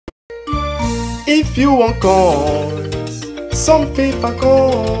If you want coins, some FIFA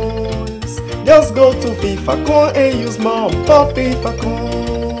coins, just go to FIFA coin and use Momo FIFA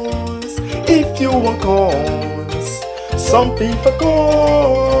coins. If you want coins, some FIFA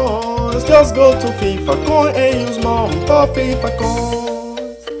coins, just go to FIFA coin and use Momo FIFA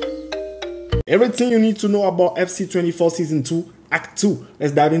coins. Everything you need to know about FC24 Season 2 Act 2.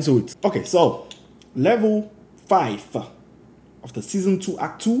 Let's dive into it. Okay, so level 5 of the Season 2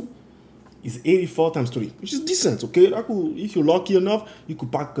 Act 2 is 84 times 3, which is decent, okay? That could, if you're lucky enough, you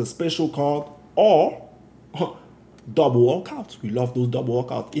could pack a special card or double walkout. We love those double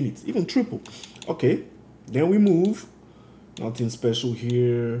walkout in it, even triple. Okay, then we move. Nothing special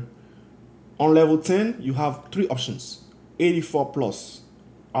here. On level 10, you have 3 options. 84 plus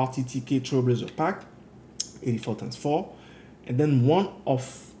RTTK Trailblazer pack, 84 times 4, and then one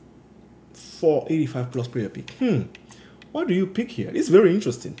of 4 85 plus player pick. What do you pick here? It's very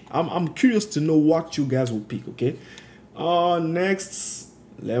interesting. I'm curious to know what you guys will pick, okay? Next,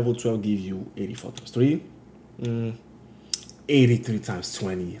 level 12 gives you 84 times 3. 83 times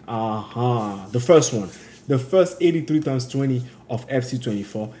 20. The first one. The first 83 times 20 of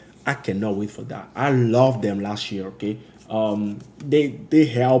FC24. I cannot wait for that. I loved them last year, okay? They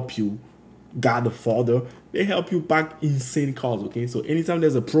help you gather further. They help you pack insane cards, okay? So anytime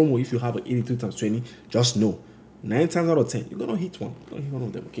there's a promo, if you have an 83 times 20, just know 9 times out of 10, you're gonna hit one. You're gonna hit one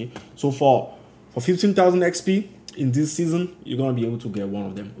of them, okay? So for 15,000 XP in this season, you're gonna be able to get one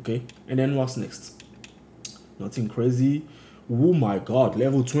of them, okay? And then what's next? Nothing crazy. Oh my god,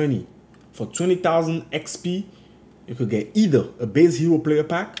 level 20. For 20,000 XP, you could get either a base hero player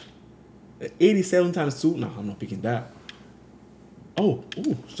pack, 87 times 2. No, I'm not picking that. Oh,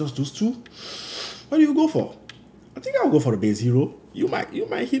 just those two. What do you go for? I think I'll go for the base hero. You might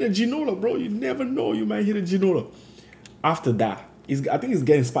hit a Ginola, bro. You never know. You might hit a Ginola. After that, I think it's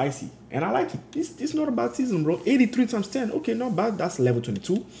getting spicy, and I like it. It's not a bad season, bro. 83 times 10. Okay, not bad. That's level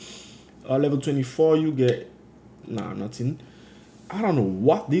 22. Level 24, you get nothing. I don't know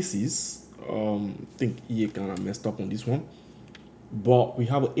what this is. I think EA kind of messed up on this one. But we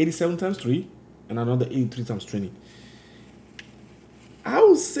have an 87 times 3 and another 83 times 20. I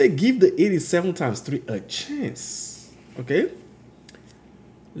would say give the 87 times 3 a chance. Okay.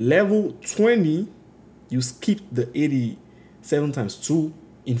 Level 20, you skip the 87 times 2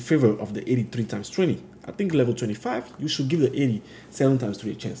 in favor of the 83 times 20. I think level 25, you should give the 87 times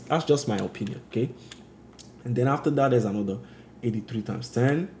 3 a chance. That's just my opinion, okay? And then after that, there's another 83 times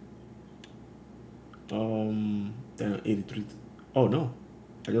 10. Then 83. Oh no,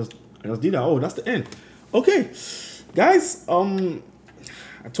 I just did that. Oh, that's the end. Okay, guys.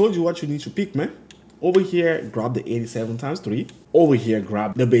 I told you what you need to pick, man. Over here, grab the 87 times 3. Over here,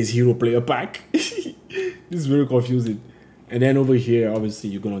 grab the base hero player pack. This is very confusing. And then over here, obviously,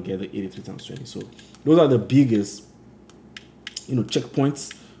 you're gonna get the 83 times 20. So those are the biggest,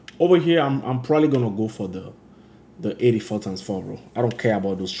 checkpoints. Over here, I'm probably gonna go for the 84 times 4, bro. I don't care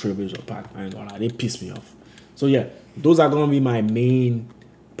about those Trailblazer pack. I ain't gonna lie, they piss me off. So yeah, those are gonna be my main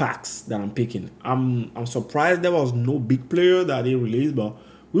packs that I'm picking. I'm surprised there was no big player that they released, but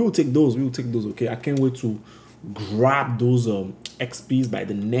we will take those. We will take those. Okay, I can't wait to grab those XPs by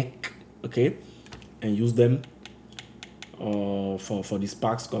the neck. Okay, and use them for these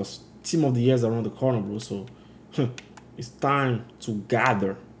packs, because Team of the Year is around the corner, bro. So it's time to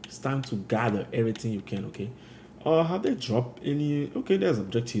gather. It's time to gather everything you can. Okay. Have they dropped any? Okay, there's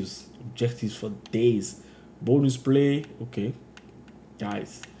objectives for days. Bonus play. Okay,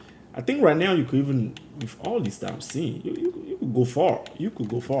 guys, I think right now you could even, with all this that I'm seeing, you could go far. You could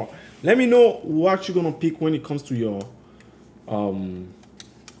go far. Let me know what you're gonna pick when it comes to your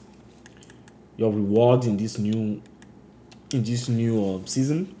reward in this new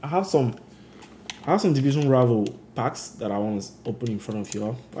season. I have some division rival packs that I want to open in front of you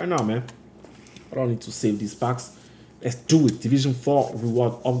all right now, man. I don't need to save these packs. Let's do it. Division 4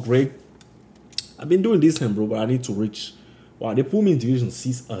 reward upgrade. I've been doing this hand, bro, but I need to reach. Wow, they put me in Division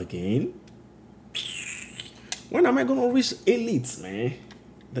 6 again. When am I gonna reach Elite, man?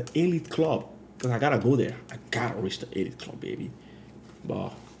 The Elite Club. Because I gotta go there. I gotta reach the Elite Club, baby.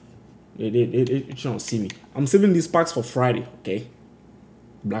 But they don't see me. I'm saving these packs for Friday, okay?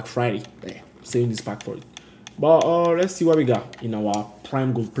 Black Friday. Yeah, I'm saving this pack for it. But let's see what we got in our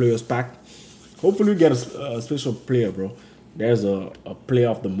Prime Gold Players pack. Hopefully we get a special player, bro. There's a player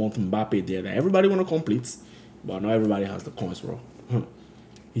of the month Mbappe there that everybody want to complete, but not everybody has the coins, bro.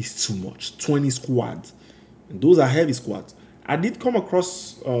 He's too much. 20 squads, and those are heavy squads. I did come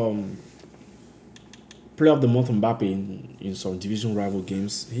across player of the month Mbappe in some division rival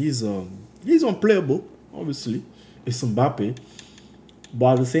games. He's unplayable, obviously. It's Mbappe,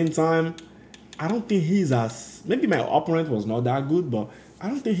 but at the same time, I don't think he's as, maybe my opponent was not that good, but I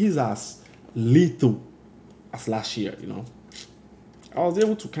don't think he's as lethal as last year, you know. I was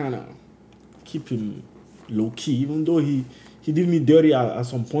able to kind of keep him low key, even though he did me dirty at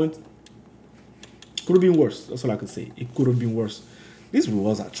some point. Could have been worse. That's all I could say. It could have been worse. These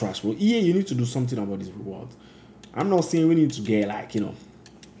rewards are trash, bro. EA, you need to do something about these rewards. I'm not saying we need to get like, you know,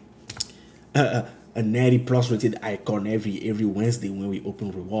 a 90 plus rated icon every Wednesday when we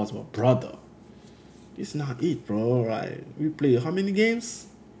open rewards, but brother, it's not it, bro. Right? We play how many games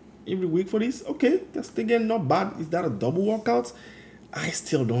every week for this? Okay, that's again not bad. Is that a double workout? I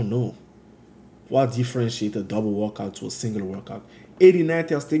still don't know what differentiates a double workout to a single workout. 89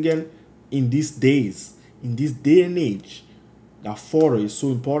 test again in these days, in this day and age, that photo is so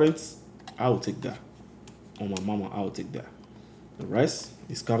important. I will take that. On my mama, I will take that. The rest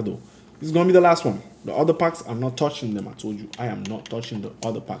is Cardo. This is gonna be the last one. The other packs, I'm not touching them. I told you, I am not touching the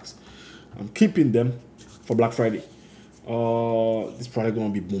other packs. I'm keeping them for Black Friday. This probably gonna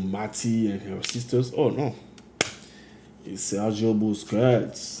be Bomati and her sisters. Oh no, it's Sergio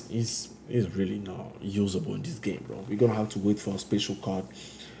Busquets. He's really not usable in this game, bro. We're gonna have to wait for a special card.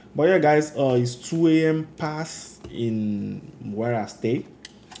 But yeah, guys, it's 2 a.m. past in where I stay.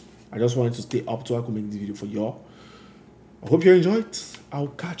 I just wanted to stay up so I could make this video for y'all. I hope you enjoyed. I'll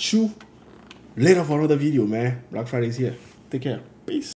catch you later for another video, man. Black Friday is here. Take care. Peace.